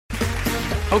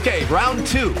Okay, round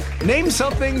 2. Name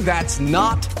something that's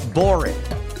not boring.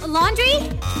 A laundry?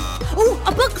 Ooh,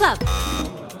 a book club.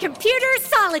 Computer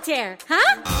solitaire,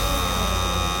 huh?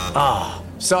 Ah,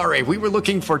 sorry, we were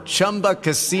looking for Chumba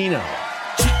Casino.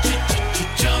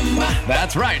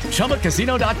 That's right,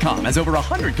 ChumbaCasino.com has over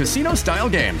 100 casino-style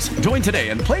games. Join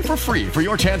today and play for free for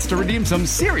your chance to redeem some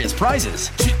serious prizes.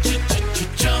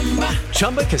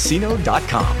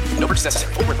 ChumbaCasino.com. No purchase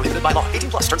necessary. Void where prohibited by law.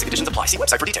 18 plus. Terms and conditions apply. See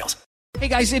website for details. Hey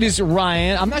guys, it is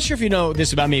Ryan. I'm not sure if you know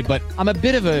this about me, but I'm a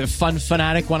bit of a fun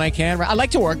fanatic when I can. I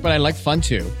like to work, but I like fun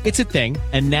too. It's a thing.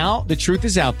 And now the truth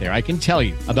is out there. I can tell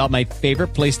you about my favorite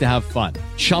place to have fun.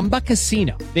 Chumba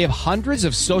Casino. They have hundreds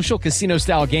of social casino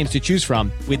style games to choose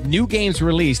from with new games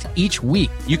released each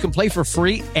week. You can play for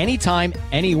free anytime,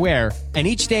 anywhere. And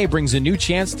each day brings a new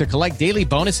chance to collect daily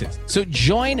bonuses. So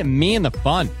join me in the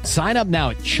fun. Sign up now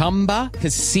at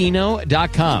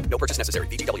ChumbaCasino.com. No purchase necessary.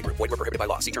 VGW Group. Void where prohibited by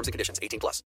law. See terms and conditions. 18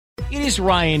 plus. It is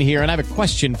Ryan here, and I have a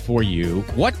question for you.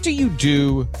 What do you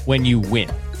do when you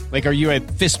win? Like, are you a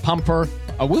fist pumper,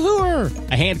 a woohooer,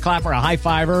 a hand clapper, a high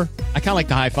fiver? I kind of like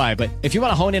the high five, but if you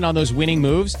want to hone in on those winning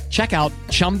moves, check out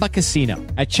Chumba Casino.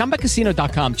 At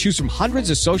ChumbaCasino.com, choose from hundreds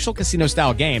of social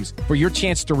casino-style games for your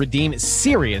chance to redeem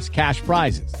serious cash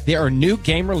prizes. There are new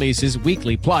game releases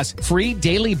weekly, plus free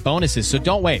daily bonuses, so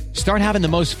don't wait. Start having the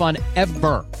most fun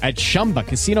ever at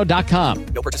ChumbaCasino.com.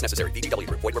 No purchase necessary. VGW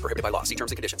Group. Void where prohibited by law. See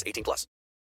terms and conditions. 18 plus.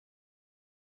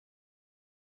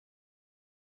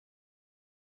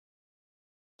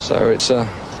 So it's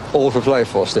all for play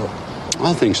for still.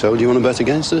 I think so. Do you want to bet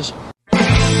against us?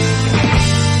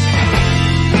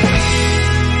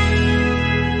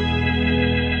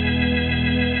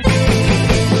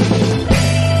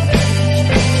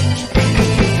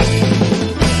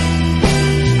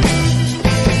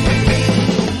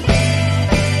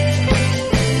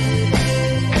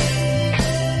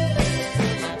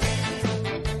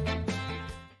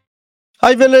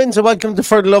 Hi villains and welcome to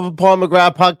For the Love of Paul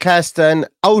McGrath podcast, and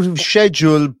out of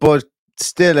schedule but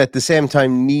still at the same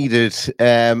time needed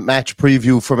match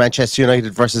preview for Manchester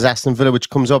United versus Aston Villa, which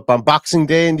comes up on Boxing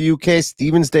Day in the UK,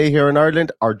 Stephen's Day here in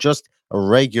Ireland, or just a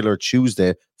regular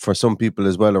Tuesday for some people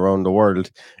as well around the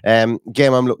world.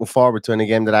 Game I'm looking forward to, and a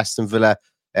game that Aston Villa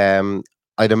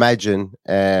I'd imagine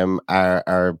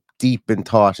are deep in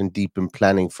thought and deep in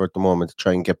planning for at the moment to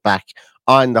try and get back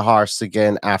on the horse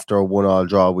again after a 1-1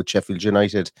 draw with Sheffield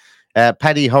United.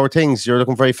 Paddy, how are things? You're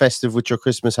looking very festive with your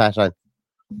Christmas hat on.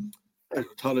 I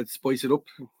thought I'd spice it up.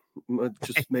 I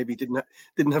just maybe didn't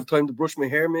have time to brush my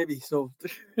hair, maybe. So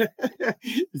it's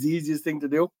the easiest thing to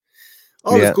do.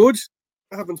 All is good.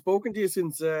 I haven't spoken to you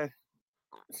since the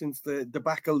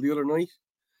debacle the other night.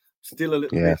 Still a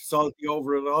little bit salty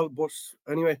over it all, but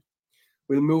anyway,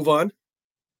 we'll move on.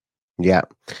 Yeah,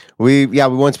 we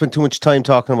won't spend too much time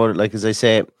talking about it. Like, as I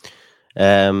say,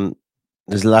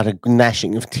 there's a lot of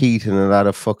gnashing of teeth and a lot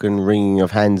of fucking wringing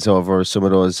of hands over some of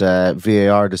those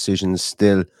VAR decisions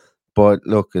still. But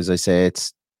look, as I say,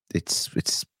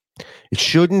 it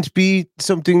shouldn't be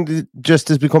something that just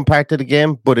has become part of the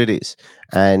game, but it is.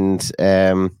 And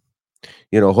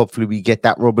hopefully we get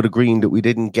that rub of the green that we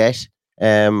didn't get.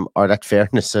 Or that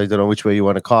fairness, I don't know which way you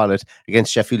want to call it,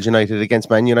 against Sheffield United, against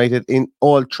Man United in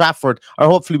Old Trafford, or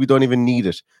hopefully we don't even need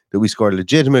it, that we score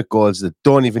legitimate goals that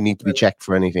don't even need to be checked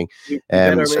for anything.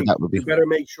 That would be. You better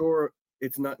make sure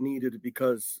it's not needed,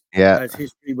 because as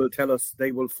history will tell us,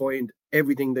 they will find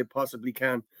everything they possibly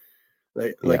can.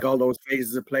 Like all those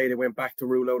phases of play, they went back to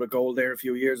rule out a goal there a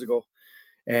few years ago.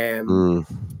 Yeah,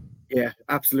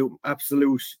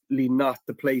 absolutely not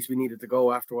the place we needed to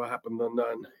go after what happened on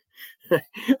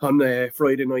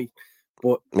Friday night.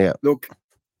 But look,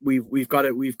 we've got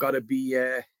to be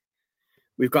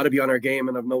on our game,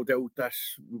 and I've no doubt that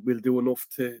we'll do enough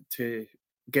to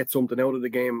get something out of the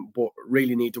game. But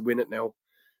really need to win it now.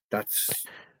 That's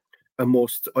a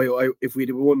must. If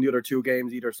we'd won the other two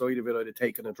games either side of it, I'd have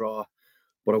taken a draw.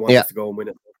 But I want us to go and win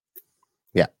it.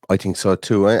 Yeah, I think so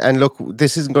too. And look,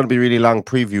 this isn't going to be really long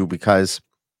preview because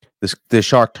the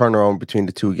short turnaround between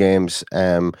the two games,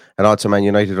 and also Man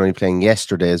United only playing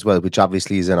yesterday as well, which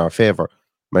obviously is in our favour.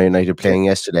 Man United playing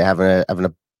yesterday, having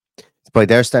a by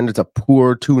their standards a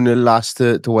poor 2-0 loss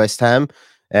to West Ham.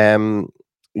 Villa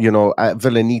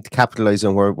need to capitalise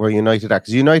on where United are,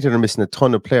 because United are missing a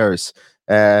ton of players.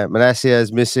 Malacia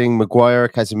is missing, Maguire,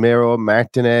 Casemiro,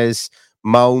 Martinez,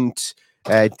 Mount,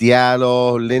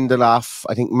 Diallo, Lindelof,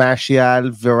 I think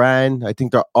Martial, Varane, I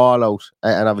think they're all out,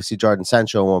 and obviously Jordan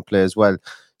Sancho won't play as well.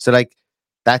 So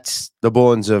that's the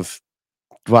bones of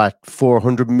what,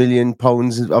 £400 million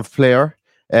of player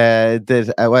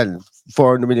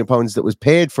 £400 million that was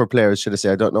paid for players, should I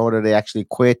say. I don't know whether they actually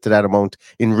equate to that amount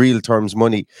in real terms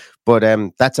money, but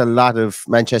that's a lot of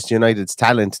Manchester United's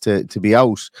talent to be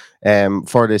out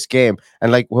for this game.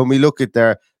 And like when we look at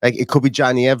it could be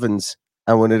Johnny Evans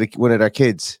and one of their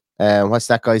kids. What's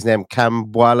that guy's name?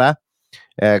 Camboila.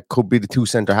 Could be the two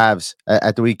centre halves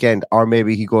at the weekend, or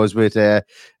maybe he goes with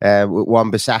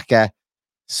Wan-Bissaka,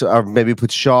 or maybe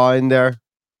put Shaw in there.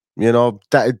 You know,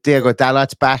 Diego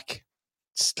Dalot's back.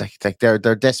 It's like they're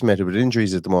decimated with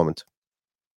injuries at the moment.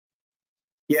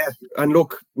 Yeah, and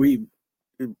look, leaving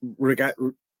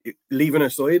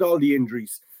aside all the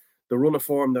injuries, the run of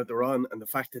form that they're on, and the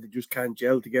fact that they just can't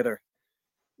gel together,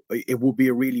 it would be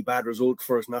a really bad result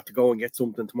for us not to go and get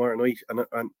something tomorrow night.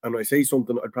 And I say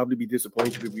something, I'd probably be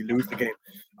disappointed if we lose the game.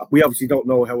 We obviously don't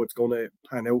know how it's going to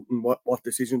pan out and what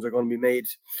decisions are going to be made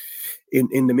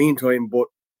in the meantime. But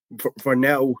for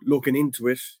now, looking into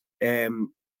it,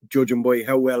 judging by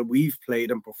how well we've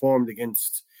played and performed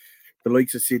against the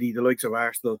likes of City, the likes of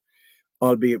Arsenal,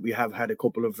 albeit we have had a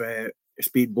couple of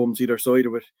speed bumps either side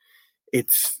of it,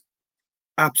 it's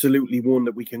absolutely one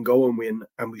that we can go and win,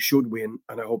 and we should win,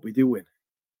 and I hope we do win.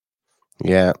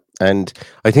 Yeah, and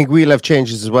I think we'll have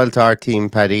changes as well to our team,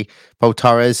 Paddy. Pau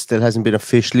Torres still hasn't been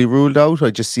officially ruled out. I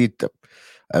just see it.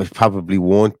 I probably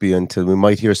won't be until we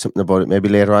might hear something about it, maybe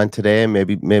later on today,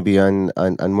 maybe on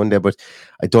Monday, but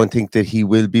I don't think that he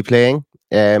will be playing.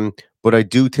 But I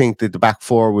do think that the back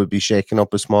four will be shaken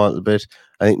up a small bit.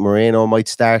 I think Moreno might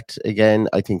start again.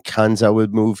 I think Kanza will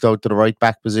move out to the right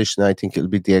back position. I think it'll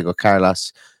be Diego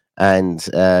Carlos and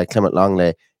Clement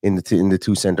Longley in the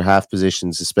two centre half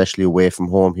positions, especially away from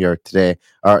home here today,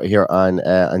 or here on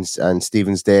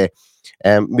Stephen's Day.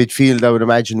 Midfield, I would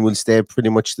imagine, will stay pretty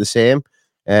much the same.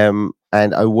 And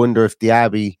I wonder if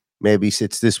Diaby maybe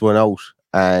sits this one out,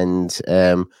 and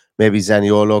maybe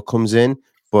Zaniolo comes in.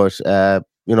 But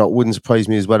it wouldn't surprise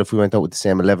me as well if we went out with the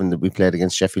same 11 that we played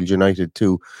against Sheffield United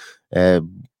too. The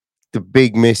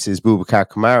big miss is Boubacar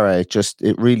Kamara.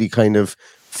 It really kind of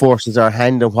forces our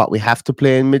hand on what we have to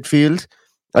play in midfield.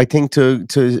 I think to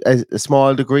a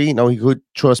small degree. Now, he could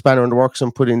throw a spanner in the works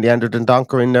and put in Leander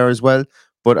Dendoncker in there as well.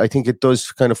 But I think it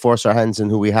does kind of force our hands in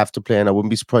who we have to play. And I wouldn't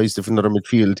be surprised if another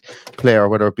midfield player,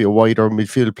 whether it be a wider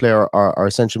midfield player or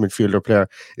a central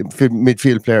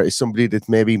midfield player is somebody that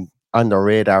maybe on the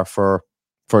radar for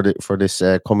this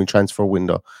coming transfer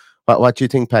window. What do you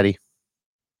think, Paddy?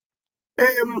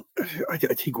 I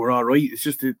think we're all right. It's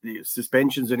just the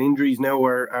suspensions and injuries now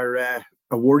are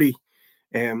a worry.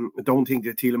 I don't think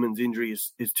that Tielemans' injury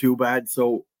is too bad,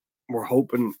 so we're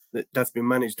hoping that's been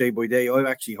managed day by day. I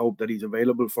actually hope that he's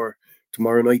available for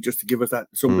tomorrow night, just to give us that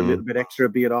something a little bit extra,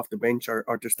 be it off the bench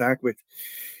or to start with.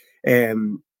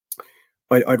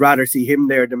 I'd rather see him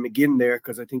there than McGinn there,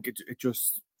 because I think it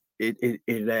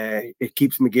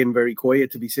keeps McGinn very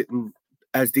quiet to be sitting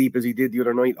as deep as he did the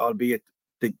other night, albeit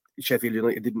the Sheffield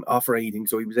United didn't offer anything,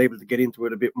 so he was able to get into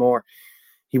it a bit more.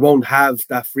 He won't have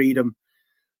that freedom.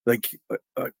 Like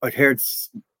I'd heard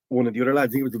one of the other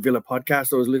lads, I think it was the Villa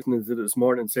podcast I was listening to this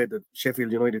morning, said that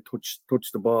Sheffield United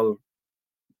touched the ball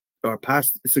or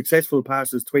successful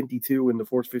passes 22 in the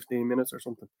first 15 minutes or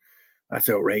something. That's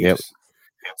outrageous.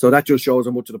 Yep. So that just shows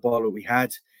how much of the ball that we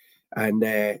had.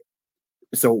 And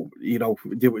so, there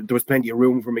was plenty of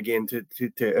room for him again to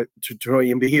try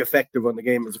and be effective on the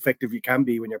game, as effective you can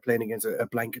be when you're playing against a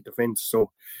blanket defence.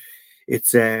 So it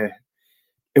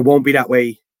won't be that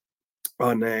way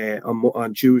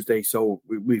on Tuesday. So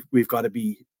we've got to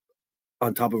be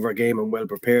on top of our game and well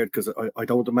prepared, because I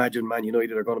don't imagine Man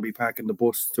United are going to be packing the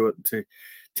bus to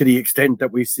the extent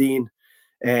that we've seen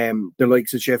the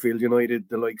likes of Sheffield United,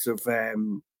 the likes of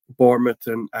Bournemouth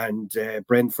and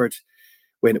Brentford.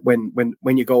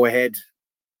 When you go ahead,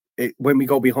 when we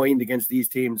go behind against these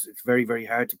teams, it's very, very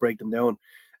hard to break them down.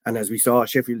 And as we saw,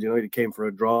 Sheffield United came for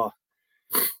a draw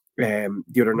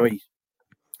the other night.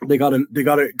 They got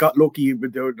lucky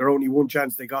with their only one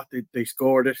chance they got. They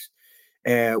scored it.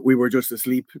 We were just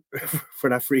asleep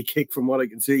for that free kick, from what I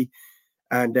can see.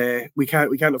 And we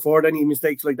can't afford any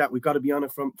mistakes like that. We've got to be on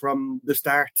it from the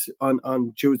start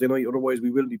on Tuesday night. Otherwise,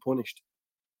 we will be punished.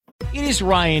 It is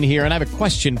Ryan here, and I have a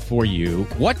question for you.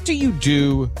 What do you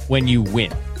do when you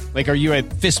win? Like, are you a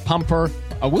fist pumper,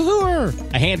 a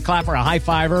woohooer, a hand clapper, a high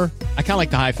fiver? I kind of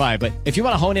like the high five, but if you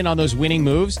want to hone in on those winning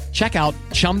moves, check out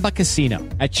Chumba Casino.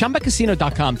 At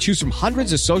ChumbaCasino.com, choose from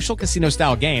hundreds of social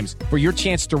casino-style games for your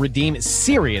chance to redeem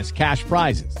serious cash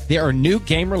prizes. There are new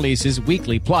game releases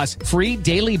weekly, plus free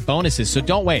daily bonuses. So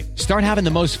don't wait. Start having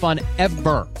the most fun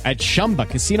ever at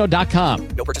ChumbaCasino.com.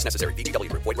 No purchase necessary.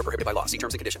 VGW. Void where prohibited by law. See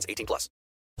terms and conditions. 18+.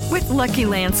 With Lucky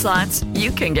Land Slots,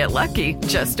 you can get lucky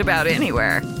just about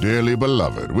anywhere. Dearly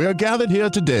beloved, we are gathered here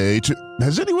today to...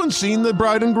 Has anyone seen the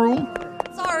bride and groom?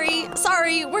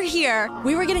 Sorry, we're here.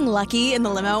 We were getting lucky in the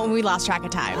limo and we lost track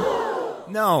of time.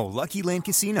 No, Lucky Land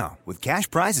Casino, with cash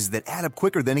prizes that add up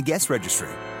quicker than a guest registry.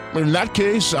 In that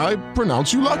case, I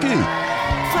pronounce you lucky.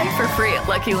 Play for free at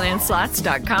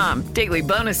LuckyLandSlots.com. Daily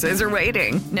bonuses are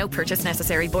waiting. No purchase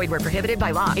necessary. Void where prohibited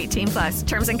by law. 18+.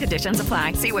 Terms and conditions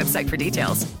apply. See website for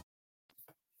details.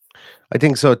 I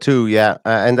think so too, yeah.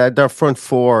 And their front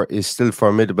four is still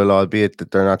formidable, albeit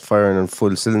that they're not firing on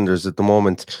full cylinders at the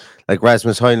moment. Like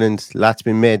Rasmus Højlund, lots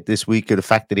been made this week of the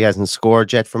fact that he hasn't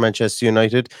scored yet for Manchester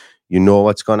United. You know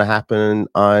what's going to happen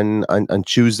on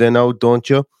Tuesday now, don't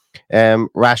you?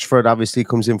 Rashford obviously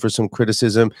comes in for some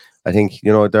criticism. I think,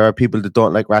 there are people that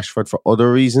don't like Rashford for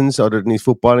other reasons other than his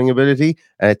footballing ability,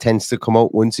 and it tends to come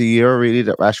out once a year really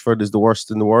that Rashford is the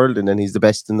worst in the world and then he's the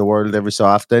best in the world every so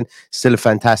often. Still a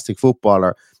fantastic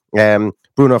footballer. Bruno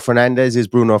Fernandes is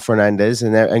Bruno Fernandes,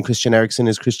 and Christian Eriksen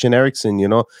is Christian Eriksen.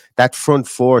 That front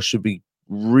four should be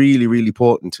really, really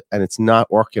potent, and it's not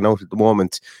working out at the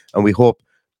moment. And we hope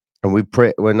and we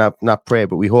pray, well, not pray,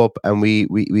 but we hope and we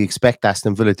expect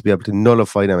Aston Villa to be able to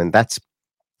nullify them. And that's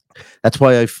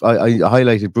why I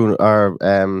highlighted Bruno or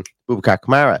Boubacar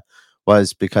Kamara,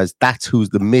 was because that's who's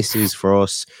the miss is for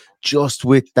us, just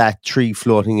with that tree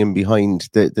floating in behind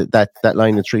that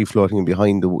line of tree floating in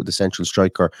behind the central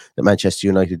striker that Manchester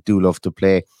United do love to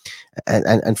play.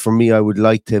 And for me, I would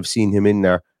like to have seen him in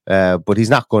there, but he's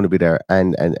not going to be there.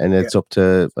 And it's up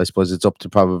to, I suppose it's up to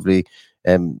probably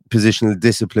positional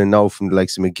discipline now from the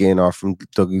likes of McGinn or from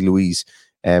Dougie Luiz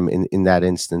in that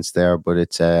instance there. But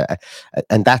it's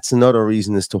and that's another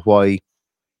reason as to why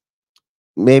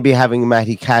maybe having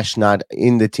Matty Cash not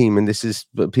in the team, and this is,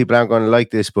 people aren't going to like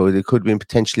this, but it could be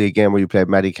potentially a game where you played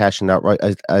Matty Cash in that right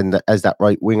as that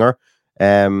right winger,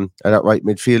 or that right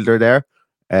midfielder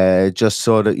there, just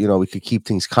so that we could keep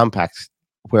things compact.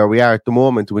 Where we are at the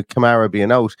moment with Kamara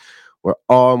being out, we're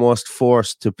almost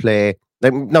forced to play.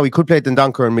 Now we could play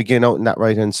Dendoncker and McGinn out in that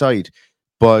right hand side,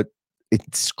 but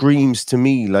it screams to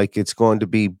me like it's going to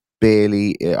be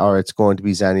Bailey, or it's going to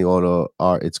be Zaniolo,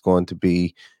 or it's going to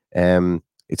be Diaby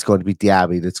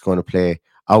that's going to play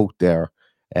out there.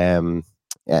 And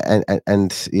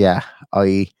yeah,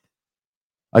 I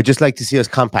just like to see us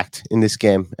compact in this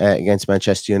game against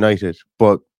Manchester United.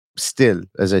 But still,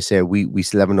 as I say, we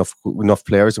still have enough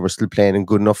players, and we're still playing in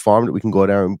good enough form that we can go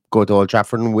there and go to Old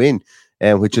Trafford and win.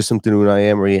 Which is something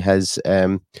Unai Emery has,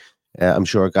 I'm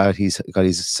sure, got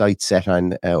his sights set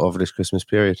on over this Christmas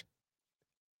period.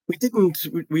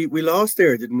 We lost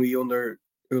there, didn't we, under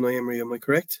Unai Emery? Am I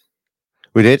correct?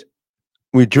 We did.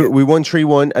 We drew. Yeah. We won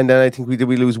 3-1, and then I think we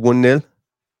lose 1-0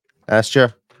 last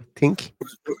year. I think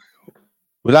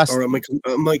we lost. Or am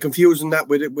I confusing that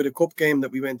with a cup game that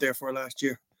we went there for last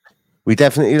year? We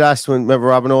definitely lost when. Remember,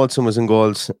 Robin Olsen was in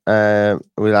goals.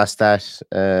 We lost that.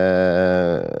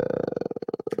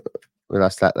 We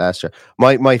lost that last year.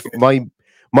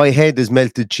 My head is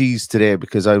melted cheese today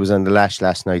because I was on the lash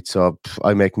last night. So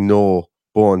I make no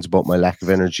bones about my lack of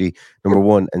energy, number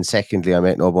one, and secondly, I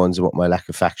make no bones about my lack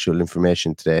of factual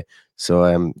information today. So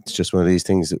it's just one of these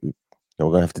things that we're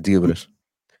going to have to deal with it.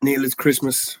 Neil, it's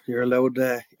Christmas. You're allowed.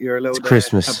 It's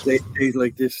Christmas. Have days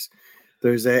like this.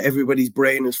 There's everybody's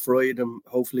brain is fried, and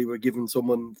hopefully we're giving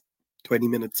someone 20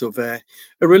 minutes of a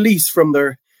release from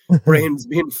their brains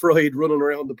being fried, running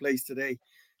around the place today.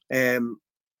 I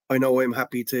know I'm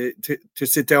happy to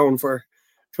sit down for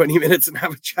 20 minutes and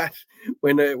have a chat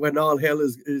when all hell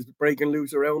is breaking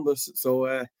loose around us.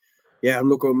 So yeah, I'm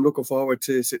looking forward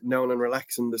to sitting down and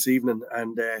relaxing this evening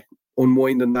and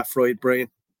unwinding that fried brain.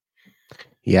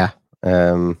 Yeah.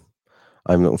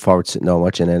 I'm looking forward to sitting down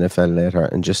watching NFL later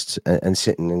and just and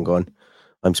sitting and going,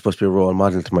 I'm supposed to be a role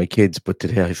model to my kids, but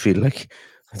today I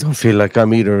don't feel like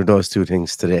I'm either of those two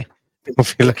things today. I don't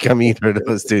feel like I'm either of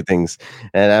those two things.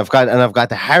 And I've got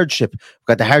the hardship. I've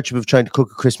got the hardship of trying to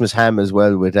cook a Christmas ham as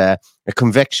well with a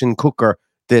convection cooker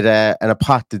that and a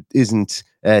pot that isn't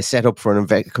set up for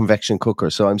a convection cooker.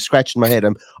 So I'm scratching my head.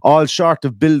 I'm all short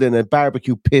of building a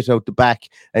barbecue pit out the back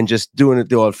and just doing it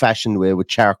the old-fashioned way with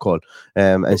charcoal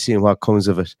and seeing what comes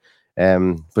of it.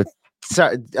 But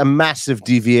a massive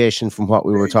deviation from what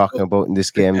we were talking about in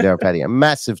this game there, Paddy. A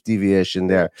massive deviation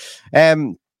there.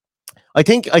 I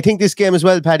think this game as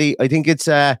well, Paddy. I think it's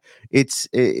going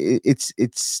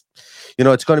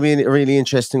to be a really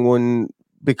interesting one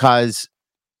because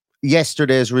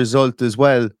yesterday's result as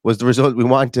well was the result we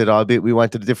wanted, albeit we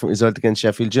wanted a different result against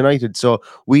Sheffield United. So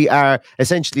we are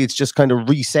essentially, it's just kind of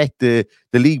reset the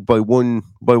league by one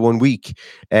week,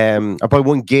 or by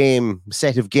one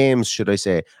set of games, should I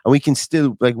say? And we can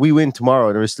still, like, we win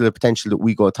tomorrow, there is still a potential that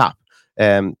we go top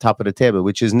of the table,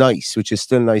 which is nice, which is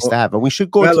still nice to have. And we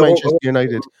should go to Manchester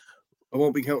United. I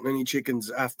won't be counting any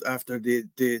chickens after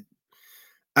the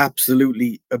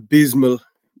absolutely abysmal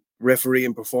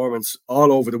refereeing performance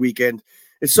all over the weekend.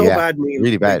 It's so bad, Neil.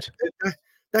 Really bad.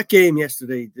 That game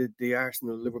yesterday, the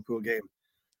Arsenal-Liverpool game,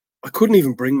 I couldn't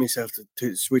even bring myself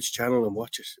to switch channel and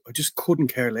watch it. I just couldn't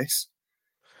care less.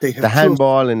 The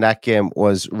handball in that game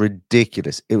was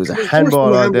ridiculous. It was a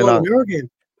handball all day long.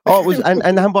 Oh, it was, and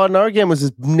the handball in our game was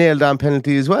a nailed-on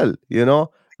penalty as well, you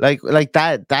know? Like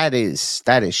that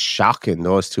is shocking.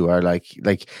 Those two are like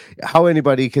how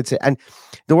anybody could say. And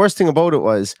the worst thing about it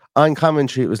was on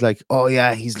commentary, it was like, oh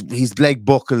yeah, he's leg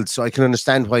buckled, so I can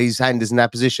understand why his hand is in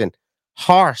that position.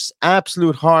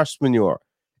 Absolute horse manure.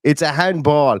 It's a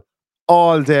handball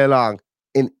all day long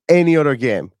in any other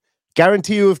game.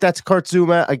 Guarantee you, if that's Kurt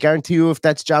Zouma, I guarantee you if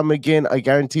that's John McGinn, I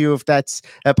guarantee you if that's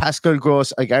Pascal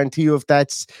Gross, I guarantee you if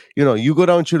that's, you go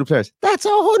down through the players, that's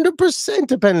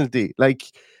 100% a penalty. Like,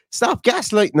 stop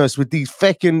gaslighting us with these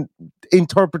fucking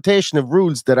interpretation of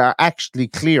rules that are actually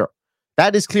clear.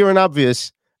 That is clear and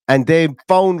obvious, and they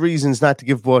found reasons not to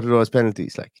give both of those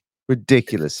penalties. Like,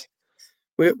 ridiculous.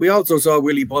 We also saw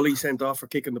Willie Bolly sent off for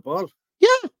kicking the ball.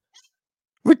 Yeah.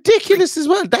 Ridiculous as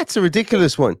well. That's a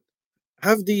ridiculous one.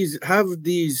 Have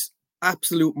these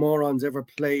absolute morons ever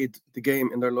played the game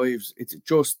in their lives? It's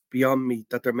just beyond me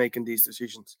that they're making these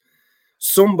decisions.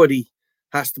 Somebody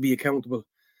has to be accountable,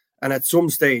 and at some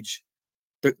stage,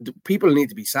 the people need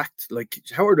to be sacked. Like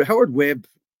Howard Webb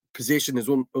position is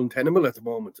untenable at the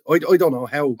moment. I don't know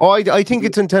how. Oh, I think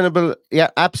it's untenable. Yeah,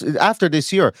 absolutely. After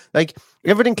this year, like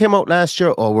everything came out last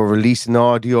year. Oh, we're releasing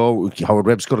audio. Howard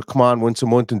Webb's got to come on once a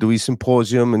month and do his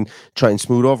symposium and try and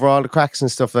smooth over all the cracks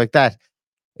and stuff like that.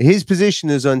 His position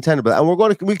is untenable, and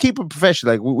we'll keep it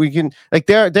professional. Like we can, like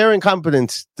they're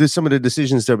incompetent. Some of the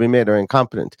decisions that are being made are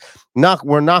incompetent.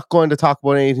 We're not going to talk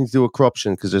about anything to do with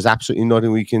corruption because there's absolutely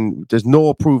nothing there's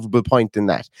no provable point in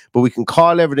that. But we can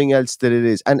call everything else that it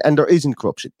is, and there isn't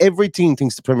corruption. Every team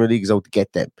thinks the Premier League is out to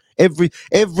get them. Every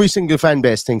single fan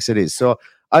base thinks it is. So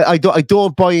I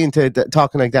don't buy into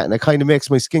talking like that, and it kind of makes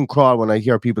my skin crawl when I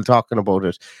hear people talking about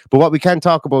it. But what we can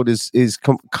talk about is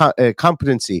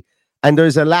competency. And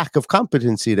there's a lack of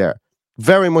competency there.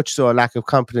 Very much so, a lack of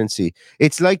competency.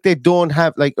 It's like they don't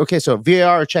have, okay, so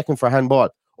VAR are checking for handball.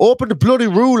 Open the bloody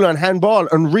rule on handball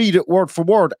and read it word for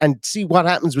word and see what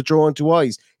happens with your own two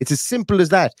eyes. It's as simple as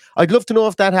that. I'd love to know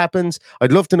if that happens.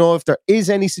 I'd love to know if there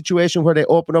is any situation where they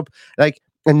open up, like,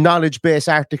 a knowledge-based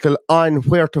article on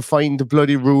where to find the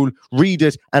bloody rule, read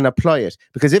it and apply it.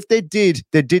 Because if they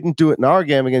didn't do it in our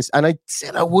game against, and I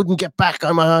said I wouldn't get back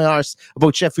on my high horse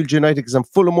about Sheffield United because I'm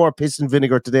full of more piss and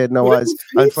vinegar today than I was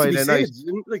on Friday night.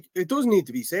 Like, it does need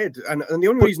to be said. And the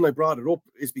only reason I brought it up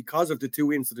is because of the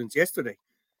two incidents yesterday.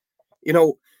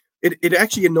 It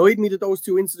actually annoyed me that those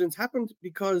two incidents happened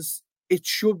because it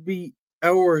should be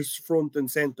ours front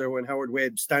and centre when Howard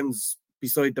Webb stands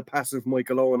beside the passive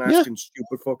Michael Owen asking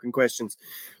stupid fucking questions.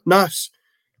 Not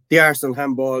the Arsenal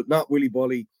handball, not Willie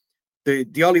Bolly,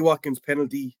 the Ollie Watkins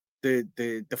penalty,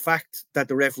 the fact that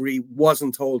the referee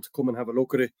wasn't told to come and have a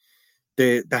look at it,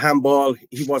 the handball,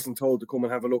 he wasn't told to come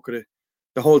and have a look at it.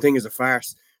 The whole thing is a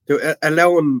farce.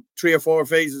 Allowing 3 or 4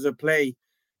 phases of play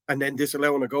and then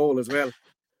disallowing a goal as well.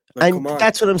 Like, and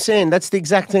that's what I'm saying. That's the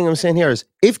exact thing I'm saying here is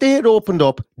if they had opened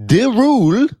up the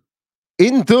rule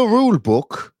in the rule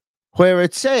book where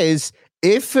it says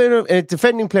if a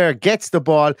defending player gets the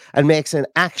ball and makes an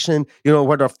action,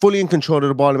 where they're fully in control of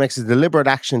the ball and makes a deliberate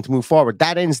action to move forward,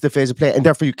 that ends the phase of play, and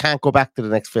therefore you can't go back to the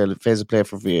next phase of play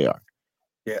for VAR.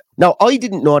 Yeah. Now, I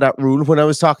didn't know that rule when I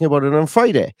was talking about it on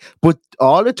Friday, but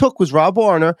all it took was Rob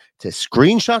Warner to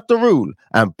screenshot the rule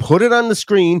and put it on the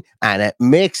screen, and it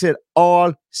makes it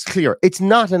all clear. It's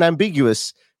not an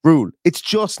ambiguous rule. It's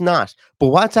just not. But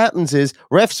what happens is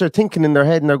refs are thinking in their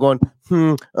head and they're going,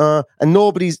 and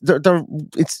nobody's,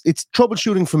 it's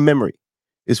troubleshooting from memory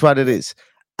is what it is.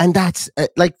 And that's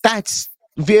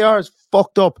VAR is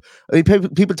fucked up. I mean,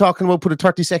 people talking about put a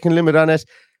 30-second limit on it.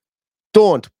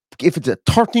 Don't. If it's a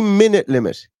 30-minute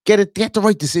limit, get the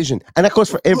right decision. And that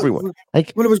goes for everyone.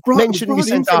 Like, well, men shouldn't be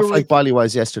sent off like Bolly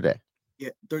was yesterday. Yeah,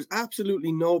 there's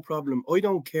absolutely no problem. I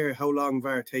don't care how long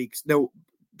VAR takes. Now,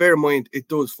 bear in mind, it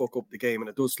does fuck up the game and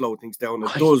it does slow things down.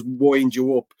 It does wind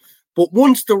you up. But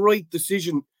once the right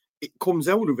decision comes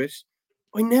out of it,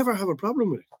 I never have a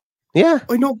problem with it. Yeah.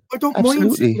 I know. I don't mind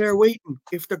sitting Absolutely. there waiting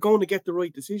if they're going to get the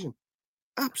right decision.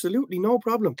 Absolutely no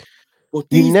problem. But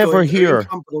You these never guys are heir.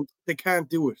 incompetent. They can't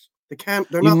do it. They can't.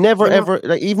 They're You not. never They're not. ever,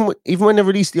 like, even when they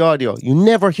release the audio, you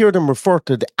never hear them refer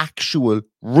to the actual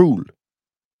rule.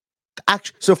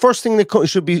 So first thing that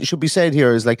should be said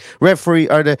here is, like, referee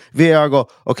or the VAR go,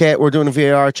 okay, we're doing a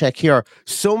VAR check here.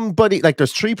 Somebody, like,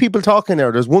 there's 3 people talking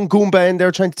there. There's one Goomba in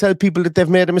there trying to tell people that they've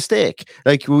made a mistake.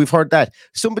 Like, we've heard that.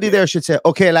 Somebody there should say,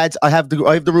 okay, lads, I have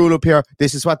the rule up here.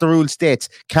 This is what the rule states.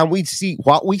 Can we see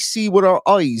what we see with our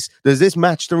eyes? Does this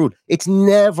match the rule? It's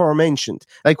never mentioned.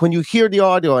 Like, when you hear the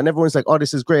audio and everyone's like, oh,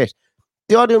 this is great.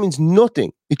 The audio means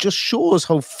nothing. It just shows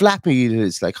how flappy it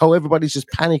is, like how everybody's just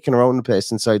panicking around the place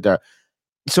inside there.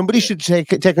 Somebody should take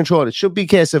control. It should be a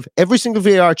case of every single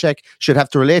VAR check should have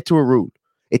to relate to a rule.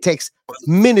 It takes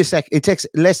it takes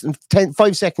less than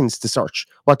 5 seconds to search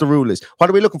what the rule is. What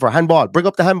are we looking for? Handball. Bring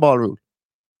up the handball rule.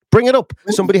 Bring it up.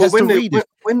 Somebody has to read it.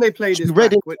 When they play this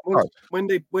back,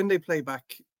 when they play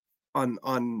back on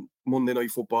Monday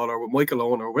Night Football or with Michael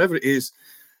Owen or whatever it is,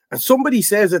 and somebody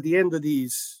says at the end of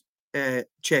these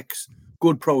checks,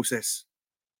 good process.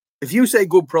 If you say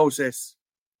good process,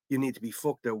 you need to be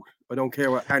fucked out. I don't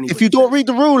care what anybody If you don't says. read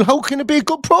the rule, how can it be a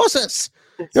good process?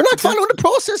 You're not following the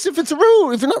process if it's a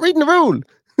rule. If you're not reading the rule,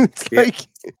 it's like.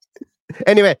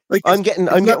 Anyway, I'm getting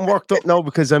worked up now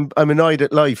because I'm annoyed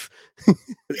at life.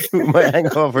 My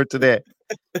hangover today,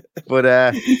 but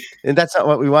and that's not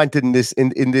what we wanted in this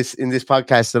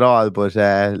podcast at all. But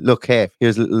look, hey,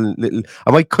 here's a little.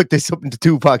 I might cut this up into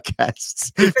 2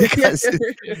 podcasts because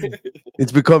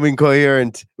it's becoming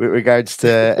coherent with regards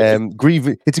to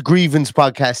grievance. It's a grievance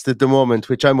podcast at the moment,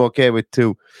 which I'm okay with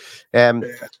too. And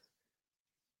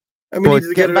we need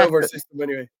to get it over our system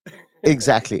anyway.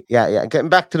 Exactly. Yeah. Getting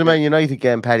back to the Man United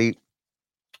game, Paddy.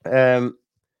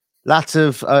 Lots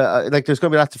of like, there's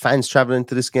going to be lots of fans traveling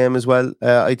to this game as well.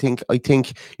 I think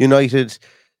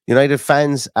United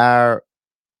fans are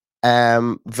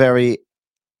very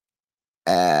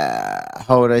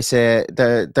how would I say,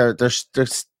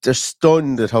 they're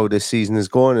stunned at how this season is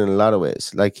going in a lot of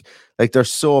ways. Like they're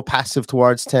so passive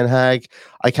towards Ten Hag.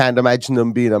 I can't imagine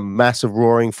them being a massive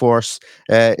roaring force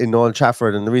in Old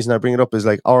Trafford. And the reason I bring it up is,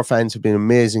 like, our fans have been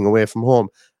amazing away from home,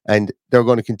 and they're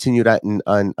going to continue that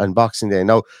on Boxing Day.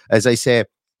 Now, as I say,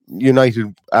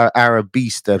 United are a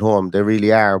beast at home. They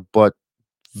really are. But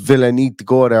Villa need to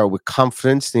go there with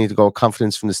confidence. They need to go with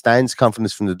confidence from the stands,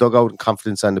 confidence from the dugout, and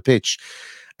confidence on the pitch,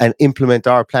 and implement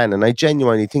our plan. And I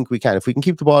genuinely think we can. If we can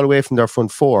keep the ball away from their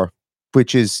front 4,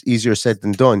 which is easier said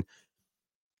than done,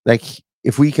 like,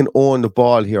 if we can own the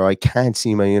ball here, I can't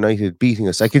see Man United beating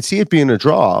us. I could see it being a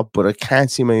draw, but I can't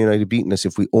see Man United beating us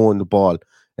if we own the ball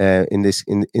in this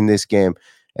game,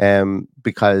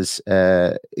 because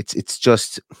it's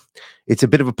a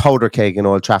bit of a powder keg in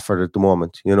Old Trafford at the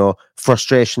moment. You know,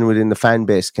 frustration within the fan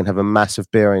base can have a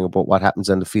massive bearing about what happens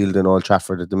on the field in Old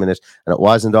Trafford at the minute, and it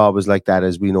wasn't always like that,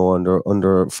 as we know,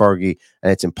 under Fergie.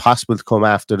 And it's impossible to come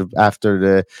after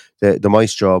the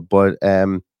maestro, but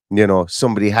you know,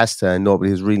 somebody has to, and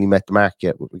nobody has really met the mark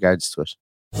yet with regards to it.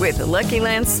 With the Lucky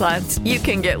Land Slots, you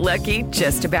can get lucky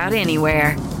just about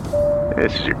anywhere.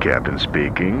 This is your captain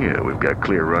speaking. We've got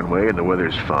clear runway and the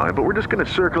weather's fine, but we're just going to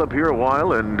circle up here a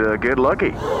while and get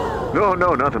lucky.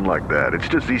 No, nothing like that. It's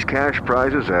just these cash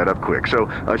prizes add up quick. So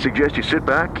I suggest you sit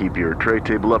back, keep your tray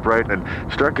table upright, and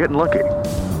start getting lucky.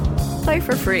 Play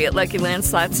for free at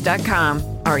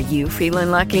LuckyLandSlots.com. Are you feeling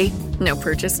lucky? No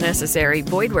purchase necessary.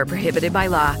 Void where prohibited by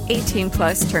law.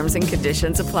 18+ terms and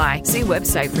conditions apply. See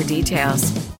website for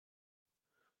details.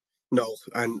 No,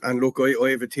 and look, I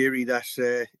have a theory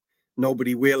that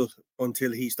nobody will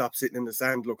until he stops sitting in the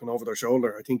sand looking over their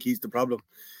shoulder. I think he's the problem.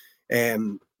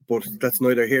 But that's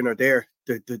neither here nor there.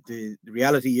 The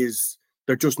reality is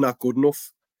they're just not good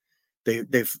enough.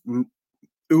 They've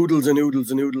oodles and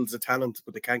oodles and oodles of talent,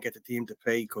 but they can't get the team to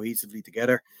play cohesively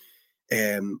together.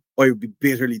 I would be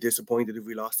bitterly disappointed if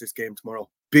we lost this game tomorrow.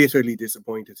 Bitterly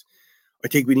disappointed. I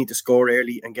think we need to score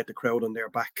early and get the crowd on their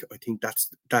back. I think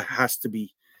that has to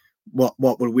be what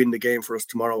will win the game for us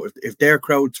tomorrow. If their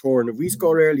crowd torn, if we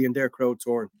score early and their crowd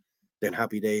torn, then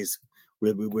happy days.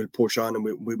 We'll push on and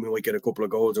we might get a couple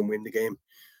of goals and win the game.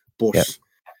 But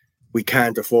we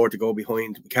can't afford to go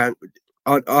behind. We can't.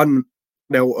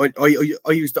 Now,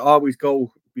 I used to always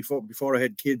go before I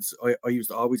had kids. I used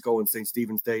to always go on St.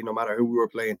 Stephen's Day, no matter who we were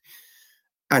playing.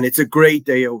 And it's a great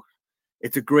day out.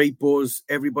 It's a great buzz.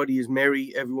 Everybody is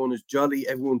merry. Everyone is jolly.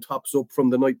 Everyone tops up from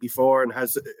the night before and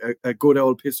has a good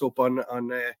old piss up on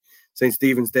St.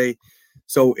 Stephen's Day.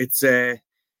 So it's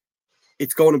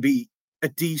going to be a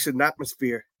decent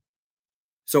atmosphere.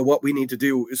 So what we need to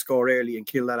do is score early and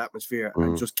kill that atmosphere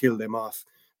and just kill them off.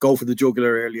 Go for the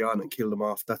jugular early on and kill them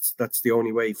off. That's the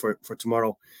only way for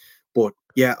tomorrow. But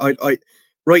yeah, I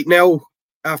right now,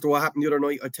 after what happened the other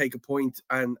night, I take a point,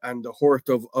 and the hurt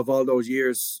of all those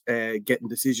years getting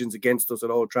decisions against us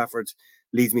at Old Trafford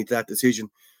leads me to that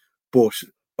decision. But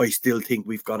I still think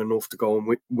we've got enough to go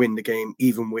and win the game,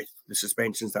 even with the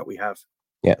suspensions that we have.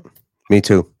 Yeah, me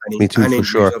too. Me too, for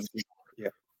sure. Yeah,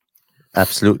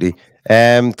 absolutely.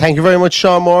 Thank you very much,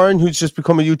 Sean Moran, who's just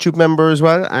become a YouTube member as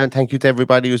well. And thank you to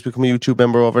everybody who's become a YouTube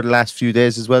member over the last few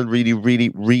days as well. Really, really,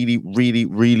 really, really,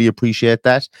 really appreciate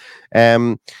that.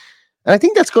 And I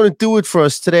think that's going to do it for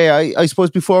us today. I suppose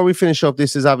before we finish up,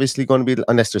 this is obviously going to be,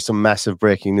 unless there's some massive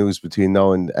breaking news between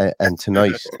now and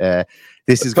tonight,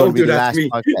 this is going to be the last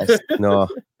podcast. No,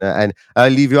 and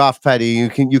I'll leave you off, Paddy.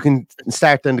 You can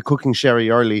start on the cooking sherry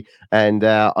early, and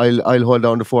I'll hold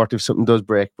on the fort if something does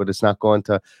break, but it's not going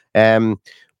to.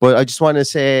 But I just want to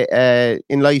say,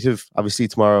 in light of obviously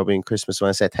tomorrow being Christmas, I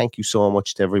want to say thank you so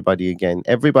much to everybody again.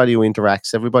 Everybody who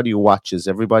interacts, everybody who watches,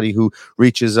 everybody who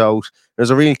reaches out. There's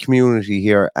a real community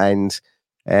here, and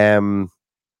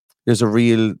there's a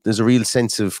real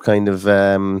sense of kind of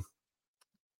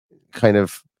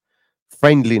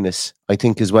friendliness, I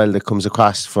think, as well, that comes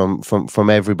across from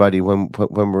everybody when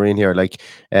we're in here. Like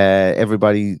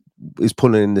everybody is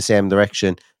pulling in the same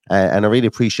direction. And I really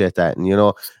appreciate that. And,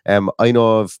 I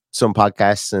know of some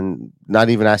podcasts, and not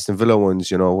even Aston Villa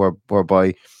ones,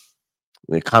 whereby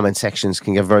the comment sections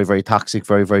can get very, very toxic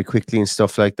very, very quickly and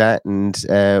stuff like that. And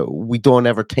we don't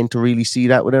ever tend to really see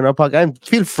that within our podcast. And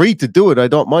feel free to do it. I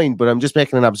don't mind, but I'm just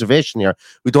making an observation here.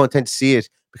 We don't tend to see it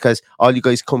because all you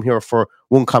guys come here for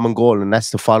one common goal, and that's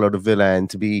to follow the Villa and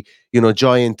to be,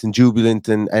 joyant and jubilant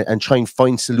and try and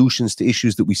find solutions to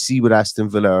issues that we see with Aston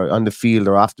Villa on the field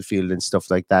or off the field and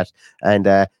stuff like that. And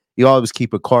you always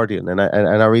keep it cordial, and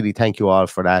I really thank you all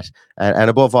for that. And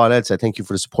above all else, I thank you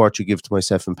for the support you give to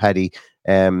myself and Paddy,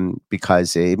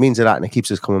 because it means a lot, and it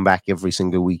keeps us coming back every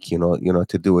single week,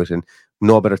 to do it. And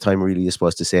no better time really you're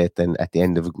supposed to say it than at the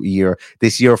end of a year.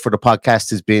 This year for the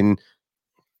podcast has been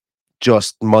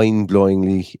just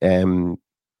mind-blowingly,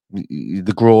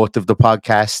 the growth of the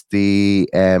podcast, the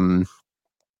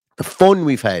fun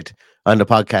we've had on the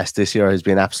podcast this year has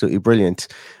been absolutely brilliant.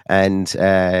 And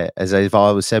as I've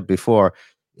always said before,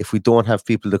 if we don't have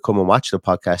people to come and watch the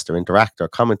podcast or interact or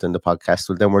comment on the podcast,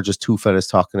 well, then we're just two fellas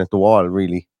talking at the wall,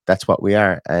 really. That's what we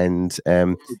are. And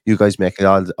you guys make it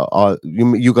all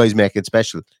you guys make it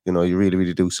special. You really,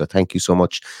 really do. So thank you so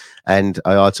much. And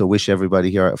I also wish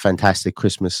everybody here a fantastic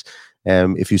Christmas.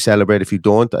 If you celebrate, if you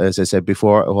don't, as I said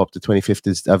before, I hope the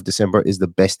 25th of December is the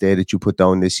best day that you put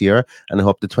down this year. And I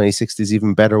hope the 26th is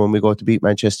even better when we go to beat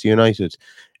Manchester United.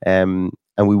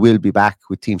 And we will be back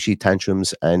with Team Sheet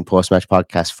Tantrums and post-match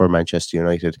podcast for Manchester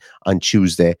United on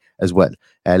Tuesday as well.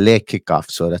 Late kickoff,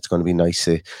 so that's going to be nice.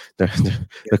 There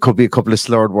could be a couple of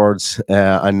slurred words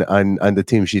on the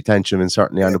Team Sheet Tantrum, and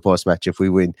certainly on the post-match if we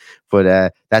win.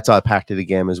 But that's all part of the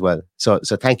game as well. So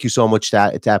thank you so much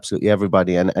to absolutely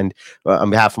everybody. And on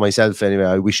behalf of myself, anyway,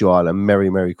 I wish you all a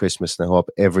Merry, Merry Christmas, and I hope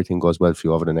everything goes well for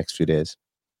you over the next few days.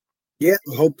 Yeah,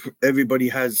 I hope everybody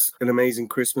has an amazing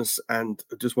Christmas, and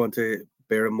I just want to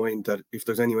bear in mind that if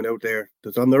there's anyone out there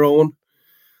that's on their own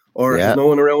or has no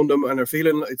one around them and are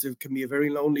feeling it can be a very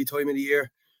lonely time of the year,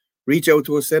 reach out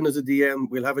to us, send us a DM,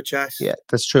 we'll have a chat. Yeah,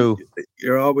 that's true.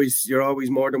 You're always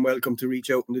more than welcome to reach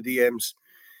out in the DMs,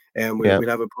 and we'll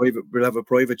have a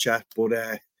private chat.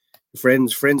 But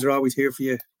friends are always here for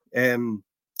you.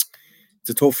 It's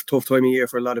a tough time of year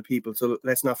for a lot of people, so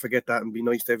let's not forget that and be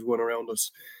nice to everyone around us.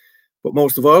 But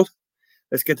most of all,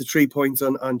 let's get the 3 points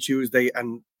on Tuesday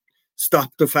and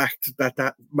stop the fact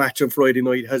that match on Friday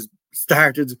night has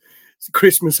started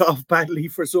Christmas off badly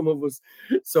for some of us.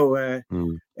 So,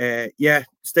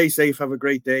 stay safe, have a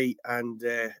great day. And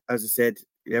as I said,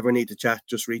 if you ever need to chat,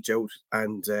 just reach out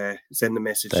and send a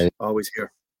message. Always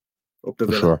here. Up the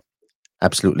Villa. Sure.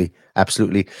 Absolutely.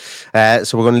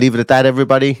 So we're going to leave it at that,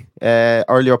 everybody.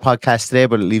 Earlier podcast today,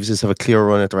 but it leaves us have a clear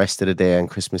run at the rest of the day on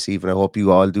Christmas Eve, and I hope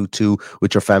you all do too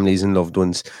with your families and loved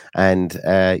ones. And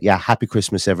happy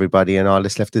Christmas, everybody. And all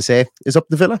that's left to say is up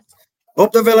the Villa.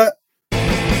 Up the Villa.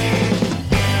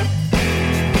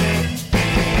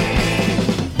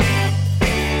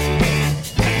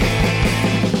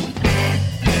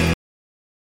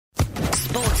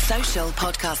 Sports Social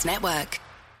Podcast Network.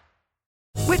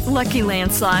 With Lucky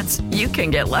Land Slots, you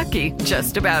can get lucky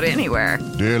just about anywhere.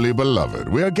 Dearly beloved,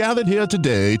 we are gathered here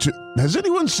today to... Has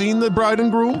anyone seen the bride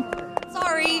and groom?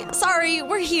 Sorry,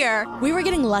 we're here. We were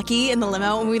getting lucky in the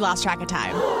limo and we lost track of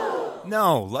time.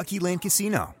 No, Lucky Land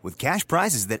Casino, with cash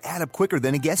prizes that add up quicker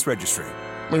than a guest registry.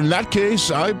 in that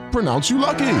case, I pronounce you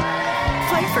lucky.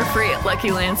 Play for free at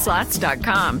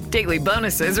LuckyLandSlots.com. Daily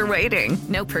bonuses are waiting.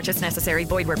 No purchase necessary.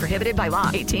 Void where prohibited by law.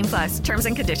 18+. Terms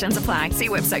and conditions apply. See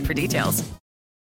website for details.